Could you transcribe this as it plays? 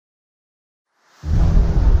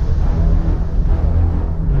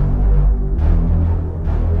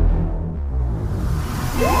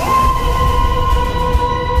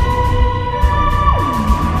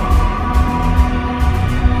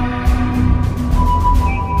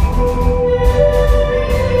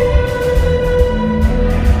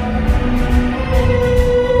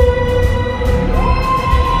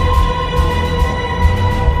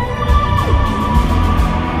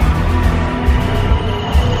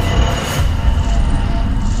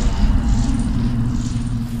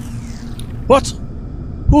What?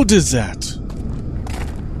 Who did that?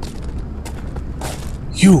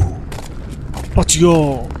 You. But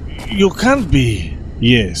you can't be.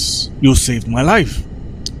 Yes, you saved my life.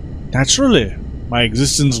 Naturally. My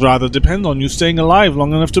existence rather depends on you staying alive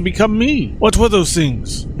long enough to become me. What were those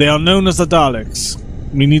things? They are known as the Daleks.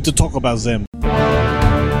 We need to talk about them.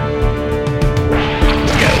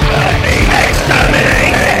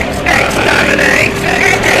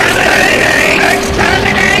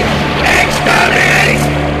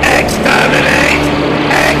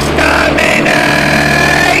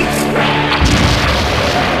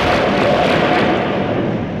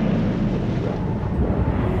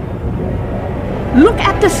 Look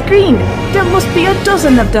at the screen. There must be a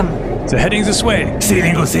dozen of them. They're heading this way.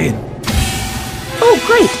 Ceiling goes in. Oh,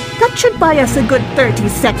 great. That should buy us a good 30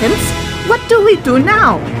 seconds. What do we do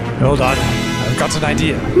now? Hold on. I've got an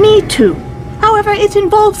idea. Me too. However, it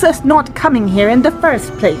involves us not coming here in the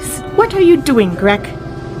first place. What are you doing, Greg?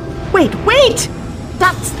 Wait!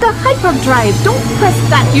 That's the hyperdrive. Don't press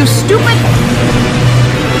that, you stupid...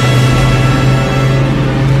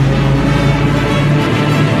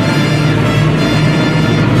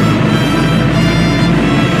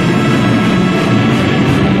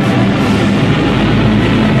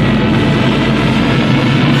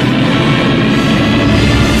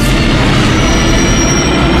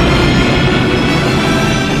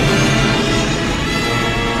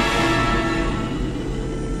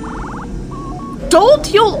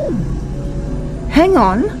 You'll... Hang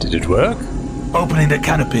on. Did it work? Opening the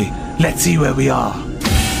canopy. Let's see where we are.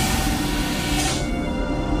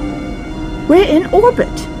 We're in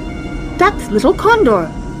orbit. That's little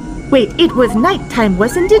Kondor. Wait, it was nighttime,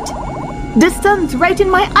 wasn't it? The sun's right in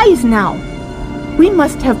my eyes now. We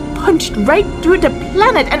must have punched right through the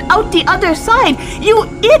planet and out the other side. You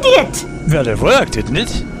idiot! Well, it worked, didn't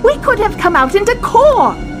it? We could have come out in the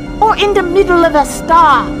core. Or in the middle of a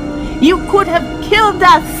star. You could have killed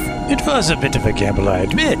us! It was a bit of a gamble, I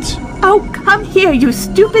admit. Oh, come here, you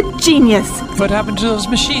stupid genius! What happened to those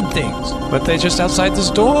machine things? Were they just outside this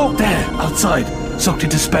door? There, outside, sucked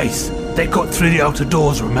into space. They got through the outer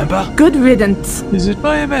doors, remember? Good riddance. Is it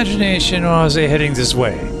my imagination, or are they heading this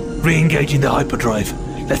way? Re-engaging the hyperdrive.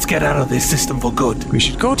 Let's get out of this system for good. We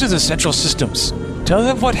should go to the central systems. Tell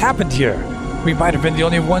them what happened here. We might have been the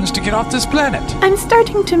only ones to get off this planet. I'm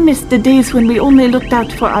starting to miss the days when we only looked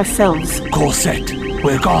out for ourselves. Core set.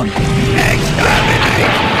 We're gone.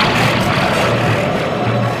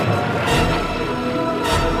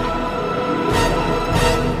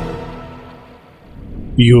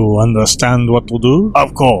 You understand what to do?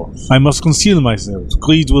 Of course. I must conceal myself.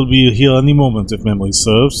 Creed will be here any moment if memory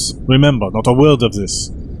serves. Remember, not a word of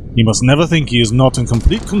this. He must never think he is not in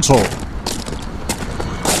complete control.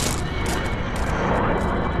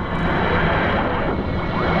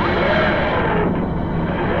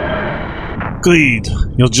 Creed,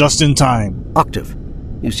 you're just in time. Octave,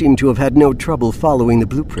 you seem to have had no trouble following the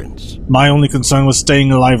blueprints. My only concern was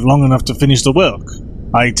staying alive long enough to finish the work.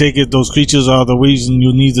 I take it those creatures are the reason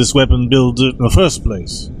you need this weapon built in the first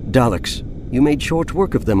place. Daleks. You made short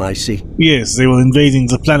work of them, I see. Yes, they were invading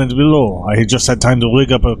the planet below. I had just had time to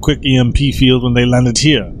rig up a quick EMP field when they landed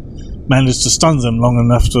here. Managed to stun them long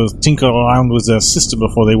enough to tinker around with their system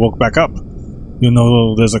before they woke back up. You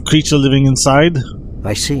know, there's a creature living inside.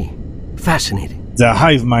 I see. Fascinating. Their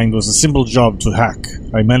hive mind was a simple job to hack.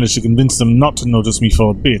 I managed to convince them not to notice me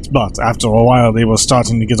for a bit, but after a while they were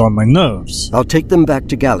starting to get on my nerves. I'll take them back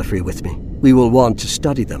to Gallifrey with me. We will want to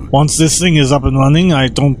study them. Once this thing is up and running, I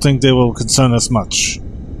don't think they will concern us much.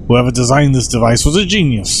 Whoever designed this device was a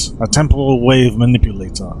genius, a temporal wave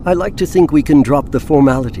manipulator. I like to think we can drop the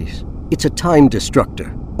formalities. It's a time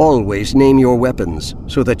destructor. Always name your weapons,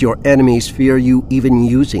 so that your enemies fear you even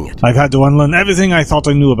using it. I've had to unlearn everything I thought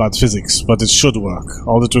I knew about physics, but it should work.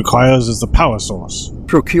 All it requires is the power source.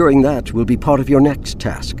 Procuring that will be part of your next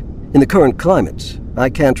task. In the current climate, I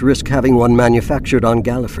can't risk having one manufactured on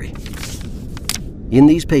Gallifrey. In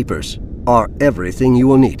these papers are everything you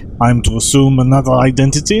will need. I'm to assume another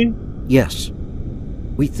identity? Yes.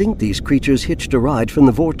 We think these creatures hitched a ride from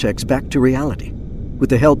the vortex back to reality, with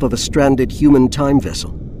the help of a stranded human time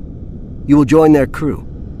vessel. You will join their crew.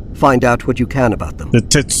 Find out what you can about them. The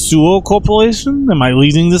Tetsuo Corporation? Am I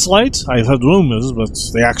reading this right? I've heard rumors, but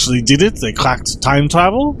they actually did it? They cracked time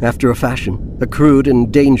travel? After a fashion. A crude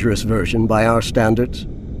and dangerous version by our standards.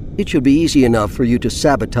 It should be easy enough for you to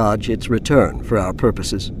sabotage its return for our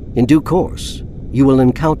purposes. In due course, you will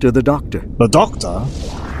encounter the Doctor. The Doctor?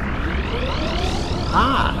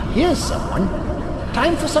 Ah, here's someone.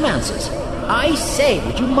 Time for some answers. I say,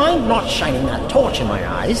 would you mind not shining that torch in my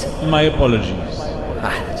eyes? My apologies.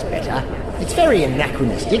 Ah, that's better. It's very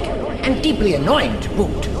anachronistic. and deeply annoying to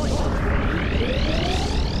boot.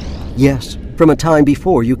 Yes, from a time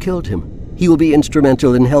before you killed him. He will be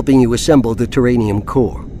instrumental in helping you assemble the Terranium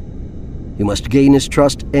core. You must gain his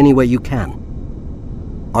trust any way you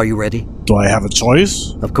can. Are you ready? Do I have a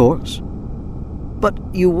choice? Of course. But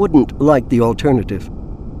you wouldn't like the alternative.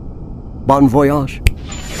 Bon voyage.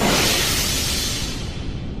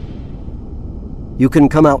 You can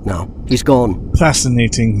come out now. He's gone.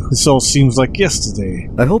 Fascinating. This all seems like yesterday.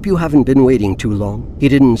 I hope you haven't been waiting too long. He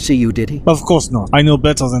didn't see you, did he? Of course not. I know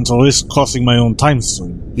better than to risk crossing my own time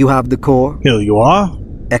stream. You have the core? Here you are.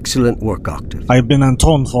 Excellent work, Octave. I've been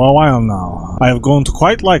Anton for a while now. I have grown to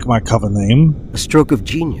quite like my cover name. A stroke of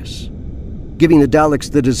genius. Giving the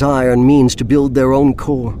Daleks the desire and means to build their own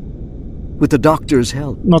core. With the Doctor's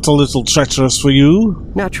help. Not a little treacherous for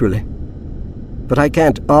you? Naturally. But I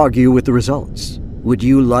can't argue with the results. Would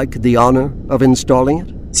you like the honor of installing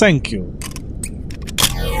it? Thank you.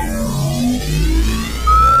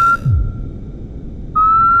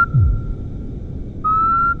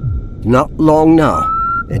 Not long now,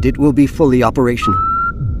 and it will be fully operational.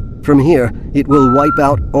 From here, it will wipe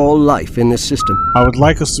out all life in this system. I would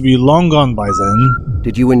like us to be long gone by then.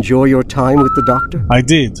 Did you enjoy your time with the Doctor? I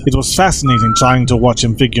did. It was fascinating trying to watch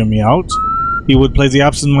him figure me out. He would play the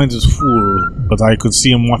absent-minded fool, but I could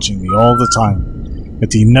see him watching me all the time.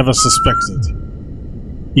 That he never suspected,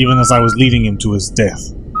 even as I was leading him to his death.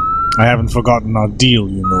 I haven't forgotten our deal,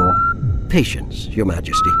 you know. Patience, Your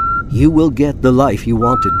Majesty. You will get the life you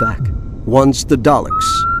wanted back, once the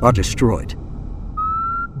Daleks are destroyed.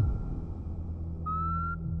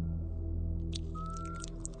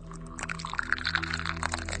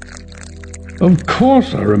 Of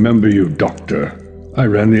course I remember you, Doctor. I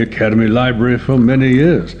ran the Academy Library for many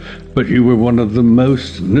years, but you were one of the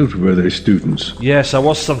most noteworthy students. Yes, I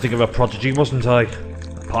was something of a prodigy, wasn't I?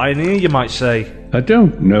 A pioneer, you might say. I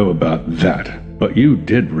don't know about that, but you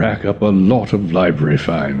did rack up a lot of library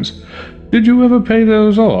fines. Did you ever pay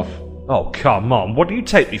those off? Oh, come on, what do you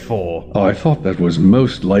take me for? Oh, I thought that was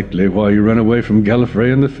most likely why you ran away from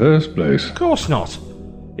Gallifrey in the first place. Of course not.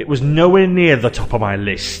 It was nowhere near the top of my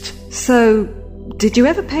list. So, did you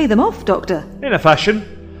ever pay them off, Doctor? In a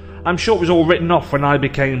fashion. I'm sure it was all written off when I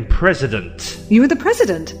became president. You were the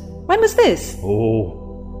president? When was this?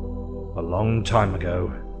 Oh, a long time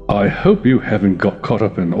ago. I hope you haven't got caught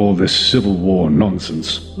up in all this Civil War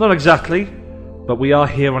nonsense. Not exactly, but we are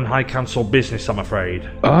here on High Council business, I'm afraid.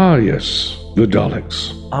 Ah, yes, the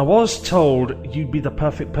Daleks. I was told you'd be the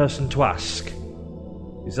perfect person to ask.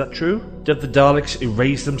 Is that true? Did the Daleks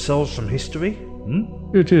erase themselves from history?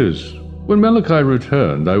 It is. When Malachi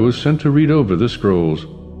returned, I was sent to read over the scrolls,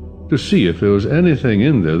 to see if there was anything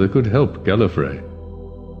in there that could help Gallifrey.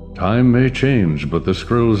 Time may change, but the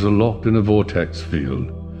scrolls are locked in a vortex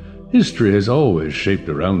field. History has always shaped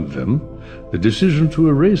around them. The decision to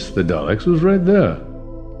erase the Daleks was right there.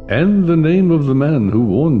 And the name of the man who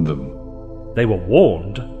warned them. They were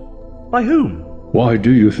warned? By whom? Why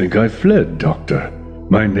do you think I fled, Doctor?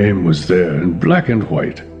 My name was there in black and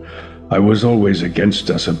white. I was always against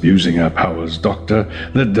us abusing our powers, Doctor.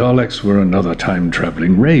 The Daleks were another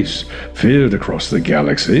time-traveling race, feared across the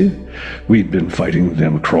galaxy. We'd been fighting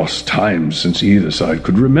them across time since either side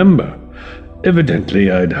could remember.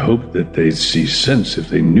 Evidently, I'd hoped that they'd see sense if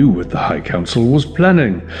they knew what the High Council was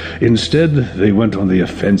planning. Instead, they went on the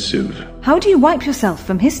offensive. How do you wipe yourself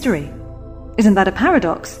from history? Isn't that a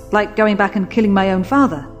paradox, like going back and killing my own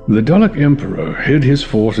father? The Dalek Emperor hid his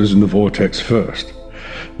forces in the vortex first.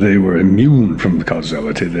 They were immune from the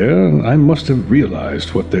causality there, and I must have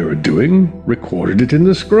realized what they were doing, recorded it in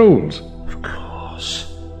the scrolls. Of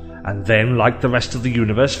course. And then, like the rest of the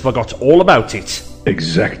universe, forgot all about it.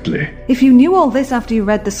 Exactly. If you knew all this after you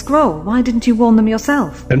read the scroll, why didn't you warn them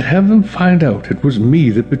yourself? And have them find out it was me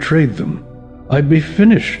that betrayed them. I'd be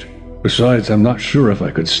finished. Besides, I'm not sure if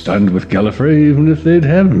I could stand with Gallifrey even if they'd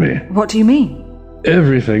have me. What do you mean?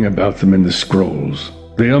 Everything about them in the scrolls.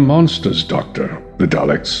 They are monsters, Doctor, the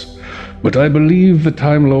Daleks. But I believe the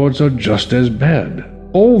Time Lords are just as bad.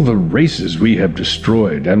 All the races we have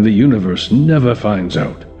destroyed and the universe never finds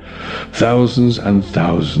out. Thousands and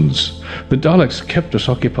thousands. The Daleks kept us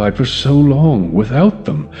occupied for so long. Without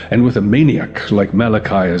them, and with a maniac like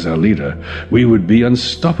Malachi as our leader, we would be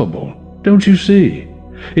unstoppable. Don't you see?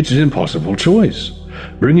 It's an impossible choice.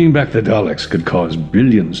 Bringing back the Daleks could cause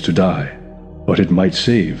billions to die, but it might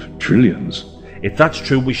save trillions. If that's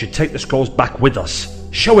true, we should take the scrolls back with us.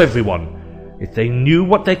 Show everyone. If they knew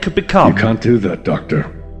what they could become... You can't do that,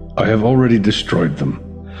 Doctor. I have already destroyed them.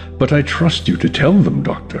 But I trust you to tell them,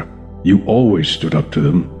 Doctor. You always stood up to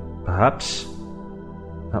them. Perhaps.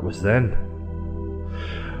 That was then.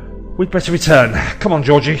 We'd better return. Come on,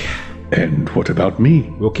 Georgie. And what about me?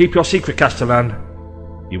 We'll keep your secret, Castellan.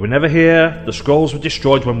 You were never here, the scrolls were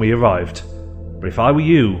destroyed when we arrived. But if I were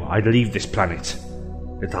you, I'd leave this planet.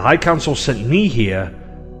 If the High Council sent me here,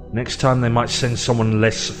 next time they might send someone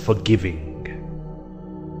less forgiving.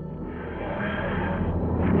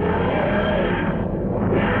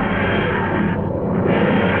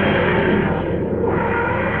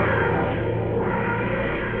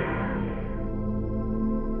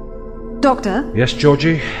 Doctor? Yes,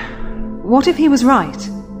 Georgie? What if he was right?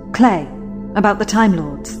 Clay, about the Time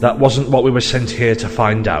Lords. That wasn't what we were sent here to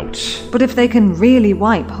find out. But if they can really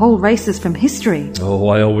wipe whole races from history... Oh,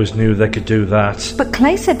 I always knew they could do that. But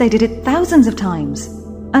Clay said they did it thousands of times,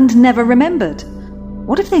 and never remembered.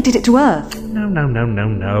 What if they did it to Earth?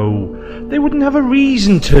 No. They wouldn't have a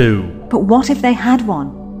reason to. But what if they had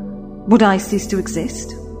one? Would I cease to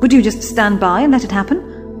exist? Would you just stand by and let it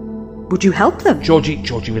happen? Would you help them?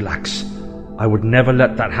 Georgie, relax. I would never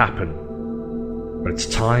let that happen. But it's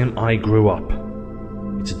time I grew up.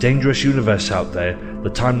 It's a dangerous universe out there.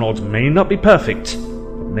 The Time Lords may not be perfect,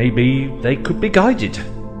 but maybe they could be guided.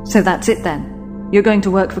 So that's it then? You're going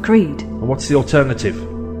to work for Creed? And what's the alternative?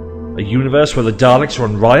 A universe where the Daleks are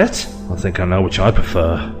on riot? I think I know which I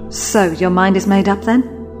prefer. So your mind is made up then?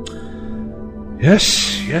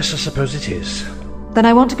 Yes, I suppose it is. Then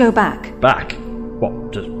I want to go back. Back?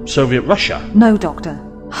 What, to Soviet Russia? No, Doctor.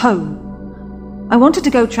 Home. I wanted to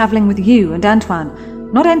go travelling with you and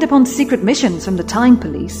Antoine, not end up on secret missions from the Time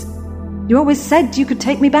Police. You always said you could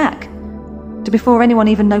take me back. To before anyone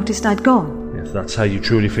even noticed I'd gone. If that's how you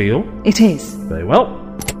truly feel. It is. Very well.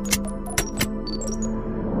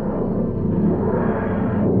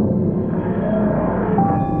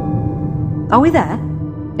 Are we there?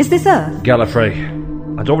 Is this Earth?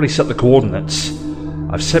 Gallifrey. I'd already set the coordinates.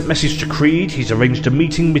 I've sent message to Creed. He's arranged a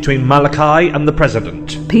meeting between Malachi and the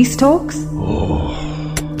President. Peace talks? Oh,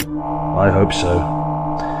 I hope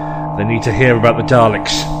so. They need to hear about the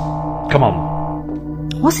Daleks. Come on.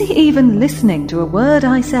 Was he even listening to a word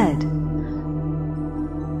I said?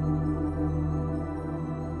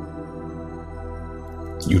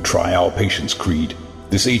 You try our patience, Creed.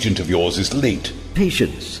 This agent of yours is late.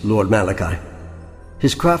 Patience, Lord Malachi.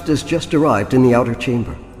 His craft has just arrived in the outer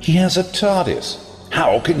chamber. He has a TARDIS.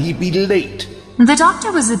 How can he be late? The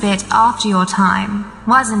Doctor was a bit after your time,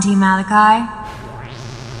 wasn't he, Malachi?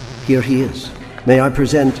 Here he is. May I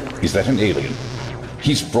present... Is that an alien?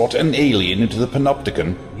 He's brought an alien into the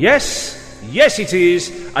Panopticon. Yes it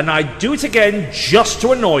is, and I'd do it again just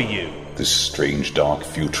to annoy you. This strange dark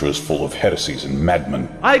future is full of heresies and madmen.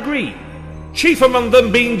 I agree. Chief among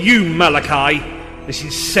them being you, Malachi. This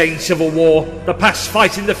insane civil war, the past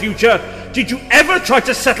fighting the future. Did you ever try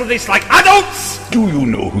to settle this like adults? Do you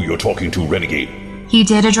know who you're talking to, renegade? He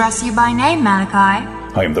did address you by name, Malachi.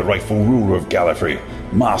 I am the rightful ruler of Gallifrey,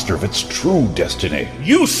 master of its true destiny.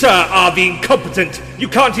 You, sir, are the incompetent. You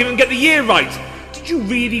can't even get the year right. Did you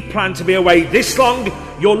really plan to be away this long?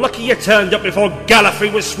 You're lucky you turned up before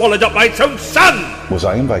Gallifrey was swallowed up by its own sun! Was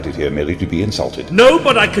I invited here merely to be insulted? No,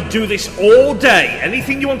 but I could do this all day.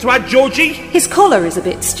 Anything you want to add, Georgie? His collar is a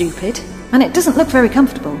bit stupid, and it doesn't look very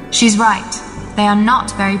comfortable. She's right. They are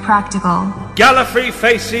not very practical. Gallifrey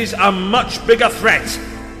faces a much bigger threat.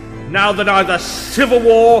 Now than either civil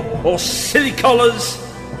war or silly collars,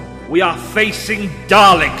 we are facing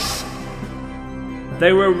Daleks.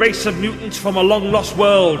 They were a race of mutants from a long-lost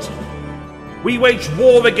world. We waged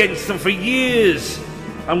war against them for years,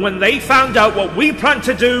 and when they found out what we planned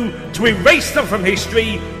to do to erase them from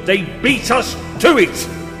history, they beat us to it.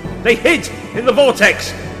 They hid in the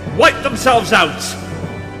vortex, wiped themselves out,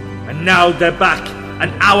 and now they're back,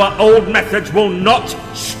 and our old methods will not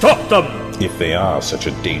stop them. If they are such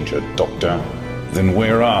a danger, Doctor, then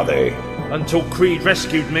where are they? Until Creed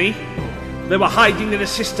rescued me, they were hiding in a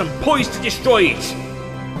system poised to destroy it.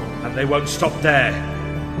 And they won't stop there.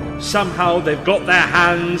 Somehow they've got their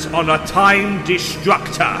hands on a time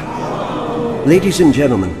destructor. Ladies and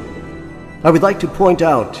gentlemen, I would like to point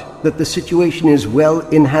out that the situation is well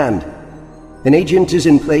in hand. An agent is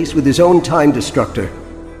in place with his own time destructor,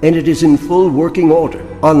 and it is in full working order,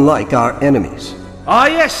 unlike our enemies. Ah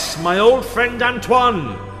yes, my old friend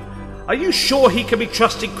Antoine. Are you sure he can be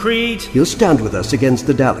trusted, Creed? He'll stand with us against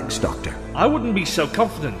the Daleks, Doctor. I wouldn't be so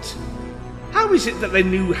confident. How is it that they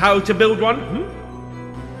knew how to build one?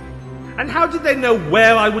 And how did they know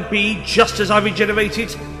where I would be just as I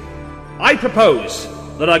regenerated? I propose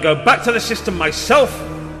that I go back to the system myself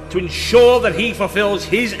to ensure that he fulfills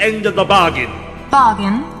his end of the bargain.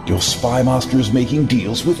 Bargain? Your spy master is making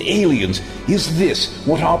deals with aliens. Is this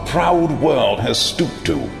what our proud world has stooped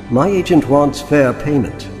to? My agent wants fair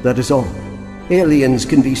payment, that is all. Aliens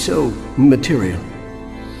can be so material.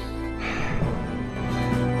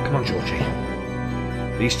 Come on,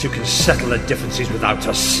 Georgie. These two can settle their differences without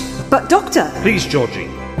us. But Doctor... Please, Georgie.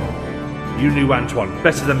 You knew Antoine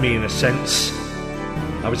better than me in a sense.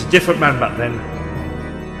 I was a different man back then.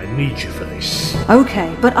 I need you for this.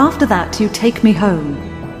 Okay, but after that you take me home.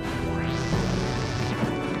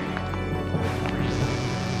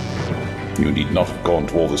 You need not have gone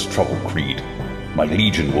to all this trouble, Creed. My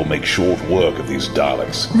legion will make short work of these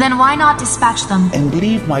Daleks. Then why not dispatch them? And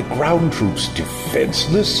leave my ground troops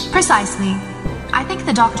defenseless? Precisely. I think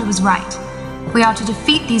the Doctor was right. We are to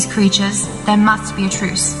defeat these creatures. There must be a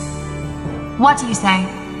truce. What do you say?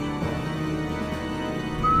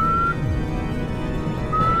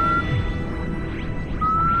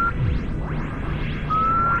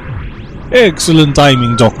 Excellent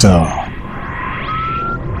timing, Doctor.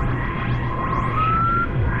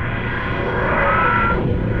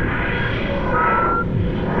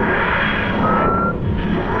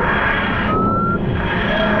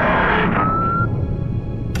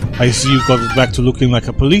 I see you've got it back to looking like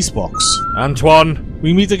a police box. Antoine!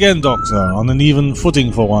 We meet again, Doctor, on an even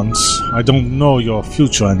footing for once. I don't know your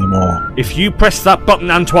future anymore. If you press that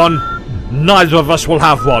button, Antoine, neither of us will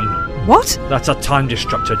have one. What? That's a time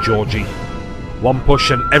destructor, Georgie. One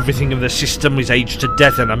push and everything in the system is aged to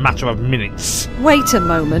death in a matter of minutes. Wait a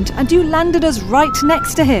moment, and you landed us right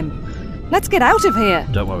next to him. Let's get out of here.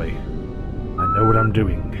 Don't worry. I know what I'm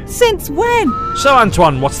doing. Since when? So,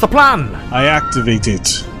 Antoine, what's the plan? I activate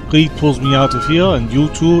it. Creed pulls me out of here, and you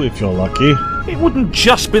too, if you're lucky. It wouldn't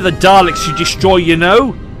just be the Daleks you destroy, you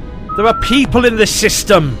know. There are people in the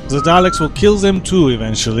system. The Daleks will kill them too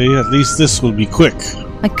eventually. At least this will be quick.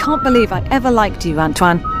 I can't believe I ever liked you,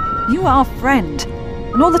 Antoine. You are our friend.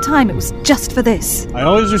 And all the time it was just for this. I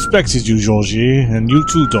always respected you, Georgie, and you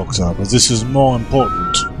too, Doctor, but this is more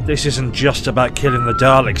important. This isn't just about killing the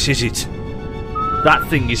Daleks, is it? That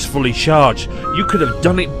thing is fully charged. You could have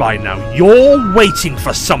done it by now. You're waiting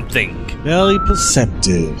for something. Very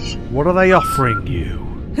perceptive. What are they offering you?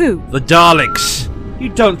 Who? The Daleks. You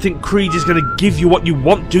don't think Creed is going to give you what you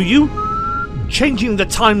want, do you? Changing the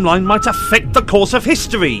timeline might affect the course of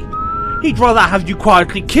history. He'd rather have you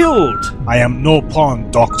quietly killed. I am no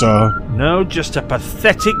pawn, Doctor. No, just a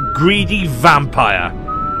pathetic, greedy vampire.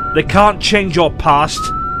 They can't change your past,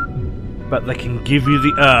 but they can give you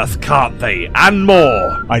the Earth, can't they? And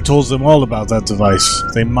more! I told them all about that device.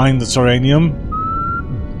 They mined the Terranium.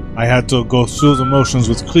 I had to go through the motions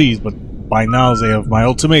with Creed, but by now they have my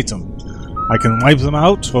ultimatum. I can wipe them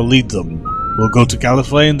out or lead them. We'll go to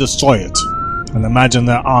Gallifrey and destroy it. And imagine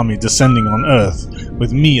their army descending on Earth,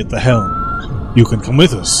 with me at the helm. You can come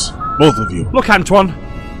with us, both of you. Look, Antoine,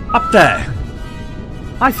 up there.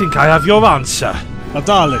 I think I have your answer. A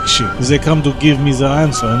Dalek ship. They come to give me the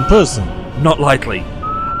answer in person. Not likely.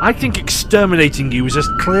 I think exterminating you is as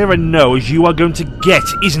clear a no as you are going to get,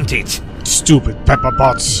 isn't it? Stupid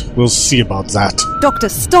pepperpots. We'll see about that. Doctor,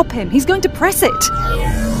 stop him. He's going to press it.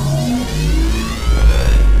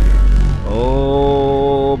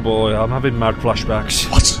 Oh boy, I'm having mad flashbacks.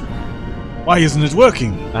 What? Why isn't it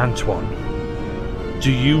working? Antoine,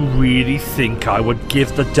 do you really think I would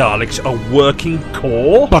give the Daleks a working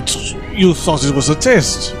core? But you thought it was a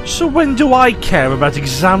test. So when do I care about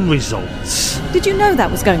exam results? Did you know that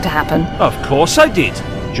was going to happen? Of course I did.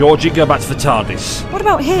 Georgie, go back to the TARDIS. What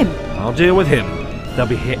about him? I'll deal with him. They'll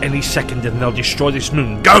be here any second and they'll destroy this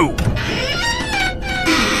moon. Go!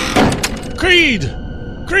 Creed!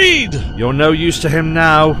 Creed! You're no use to him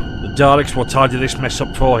now. The Daleks will tidy this mess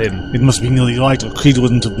up for him. It must be nearly right or Creed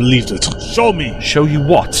wouldn't have believed it. Show me! Show you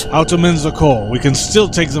what? How to mend the core. We can still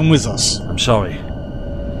take them with us. I'm sorry.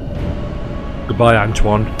 Goodbye,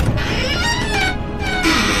 Antoine.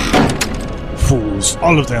 Fools,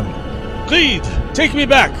 all of them. Creed, take me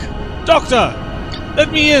back. Doctor, let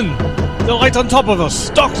me in. They're right on top of us.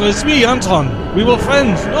 Doctor, it's me, Anton. We were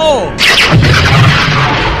friends. No!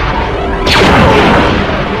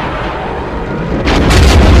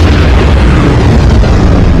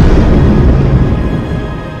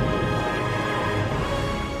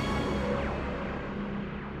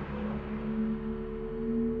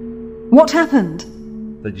 What happened?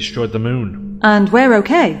 They destroyed the moon. And we're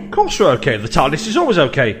okay? Of course we're okay. The TARDIS is always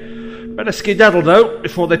okay. Better skedaddle, though,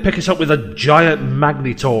 before they pick us up with a giant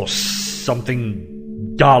magnet or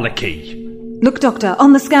something Dalek-y. Look, Doctor,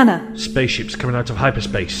 on the scanner. Spaceships coming out of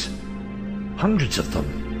hyperspace. Hundreds of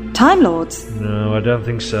them. Time Lords? No, I don't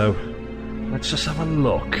think so. Let's just have a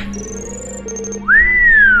look.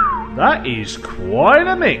 That is quite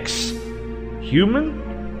a mix. Human,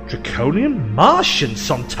 Draconian, Martian,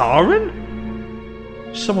 Sontaran?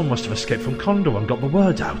 Someone must have escaped from Kondor and got the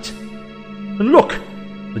word out. And look!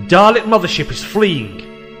 The Dalek mothership is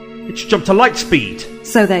fleeing. It's jumped to light speed.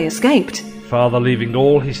 So they escaped. Father leaving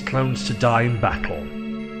all his clones to die in battle.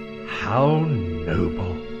 How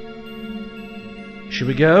noble. Should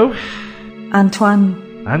we go?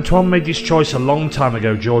 Antoine made his choice a long time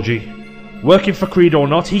ago, Georgie. Working for Creed or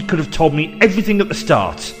not, he could have told me everything at the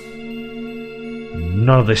start.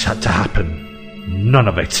 None of this had to happen. None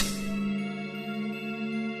of it.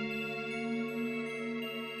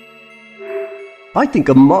 I think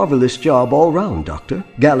a marvelous job all round, Doctor.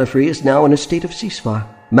 Gallifrey is now in a state of ceasefire.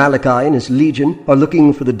 Malachi and his Legion are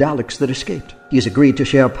looking for the Daleks that escaped. He has agreed to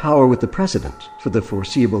share power with the President for the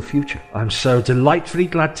foreseeable future. I'm so delightfully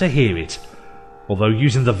glad to hear it. Although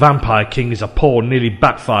using the Vampire King as a pawn nearly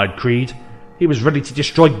backfired, Creed. He was ready to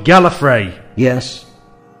destroy Gallifrey. Yes.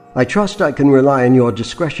 I trust I can rely on your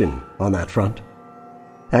discretion on that front.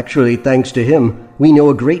 Actually, thanks to him, we know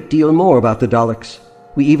a great deal more about the Daleks.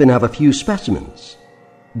 We even have a few specimens.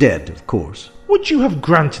 Dead, of course. Would you have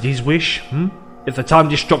granted his wish, if the Time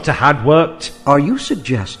Destructor had worked? Are you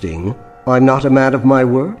suggesting I'm not a man of my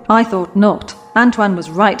word? I thought not. Antoine was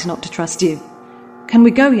right not to trust you. Can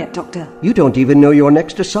we go yet, Doctor? You don't even know your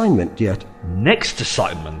next assignment yet. Next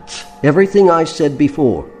assignment? Everything I said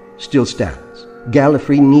before still stands.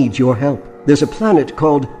 Gallifrey needs your help. There's a planet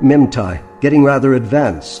called Memtai, getting rather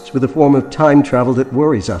advanced, with a form of time travel that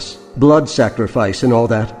worries us. Blood sacrifice and all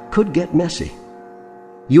that could get messy.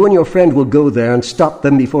 You and your friend will go there and stop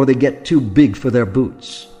them before they get too big for their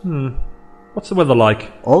boots. What's the weather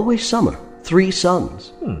like? Always summer. 3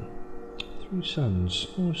 suns. 3 suns.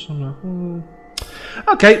 Oh, summer.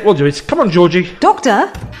 Okay, we'll do it. Come on, Georgie.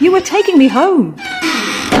 Doctor, you were taking me home.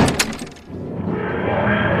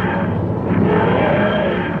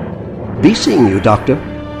 Be seeing you, Doctor.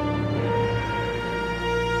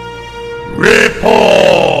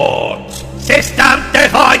 Report! System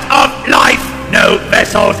devoid of life! No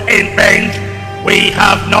vessels in range! We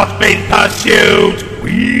have not been pursued!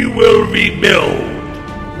 We will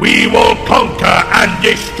rebuild! We will conquer and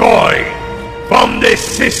destroy! From this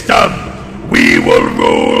system, we will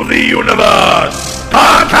rule the universe!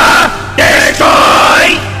 Conquer!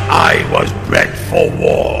 Destroy! I was bred for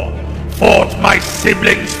war. Fought my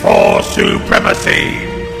siblings for supremacy.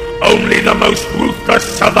 Only the most ruthless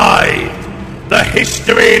survived. The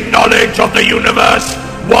history and knowledge of the universe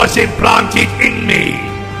was implanted in me.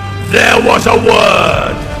 There was a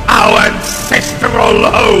word, our ancestral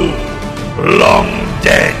home, long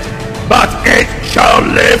dead, but it shall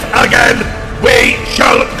live again. We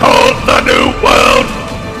shall call the new world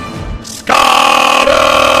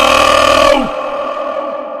Scarlet!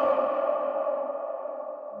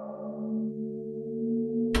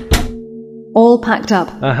 All packed up.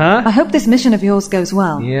 Uh-huh. I hope this mission of yours goes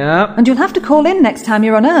well. Yeah. And you'll have to call in next time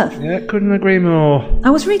you're on Earth. Yeah, couldn't agree more. I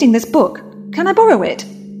was reading this book. Can I borrow it?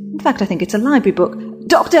 In fact, I think it's a library book.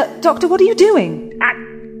 Doctor, what are you doing?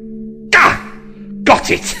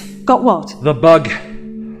 Got it! Got what? The bug.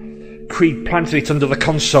 Creed planted it under the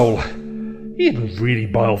console. He didn't really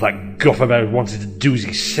buy all that guff about wanting to do as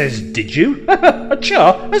he says, did you?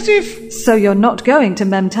 Achha, as if... So you're not going to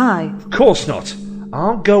Memtai? Of course not.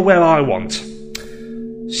 I'll go where I want.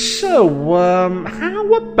 So,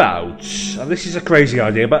 how about... And this is a crazy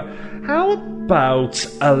idea, but how about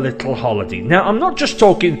a little holiday? Now, I'm not just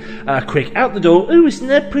talking quick, out the door, ooh, isn't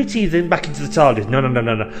that pretty, then back into the TARDIS. No.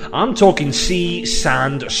 I'm talking sea,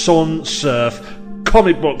 sand, sun, surf,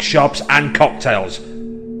 comic book shops, and cocktails.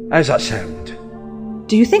 How's that sound?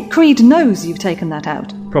 Do you think Creed knows you've taken that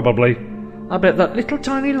out? Probably. I bet that little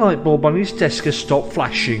tiny light bulb on his desk has stopped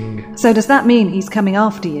flashing. So does that mean he's coming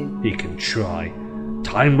after you? He can try.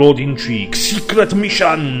 Time Lord intrigue, secret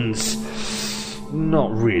missions.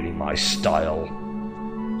 Not really my style.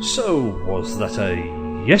 So, was that a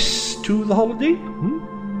yes to the holiday?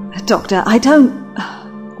 Doctor, I don't...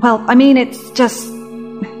 Well, I mean, it's just...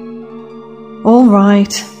 All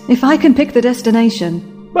right. If I can pick the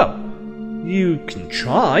destination... Well, you can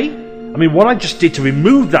try. I mean, what I just did to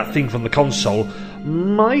remove that thing from the console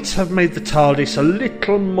might have made the TARDIS a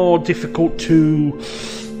little more difficult to...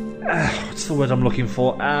 what's the word I'm looking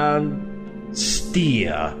for?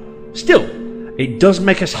 Steer. Still, it does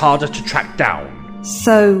make us harder to track down.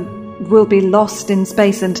 So, we'll be lost in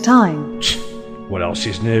space and time? What else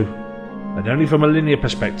is new? And only from a linear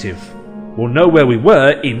perspective. We'll know where we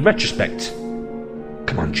were in retrospect.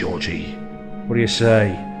 Come on, Georgie. What do you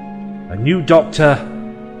say? A new Doctor...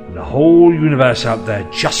 and a whole universe out there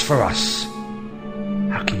just for us.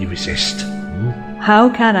 How can you resist? How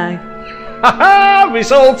can I? Ha-ha!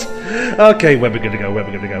 Result! Okay, where are we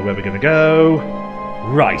gonna go?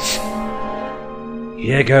 Right.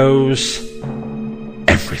 Here goes...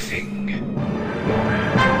 everything.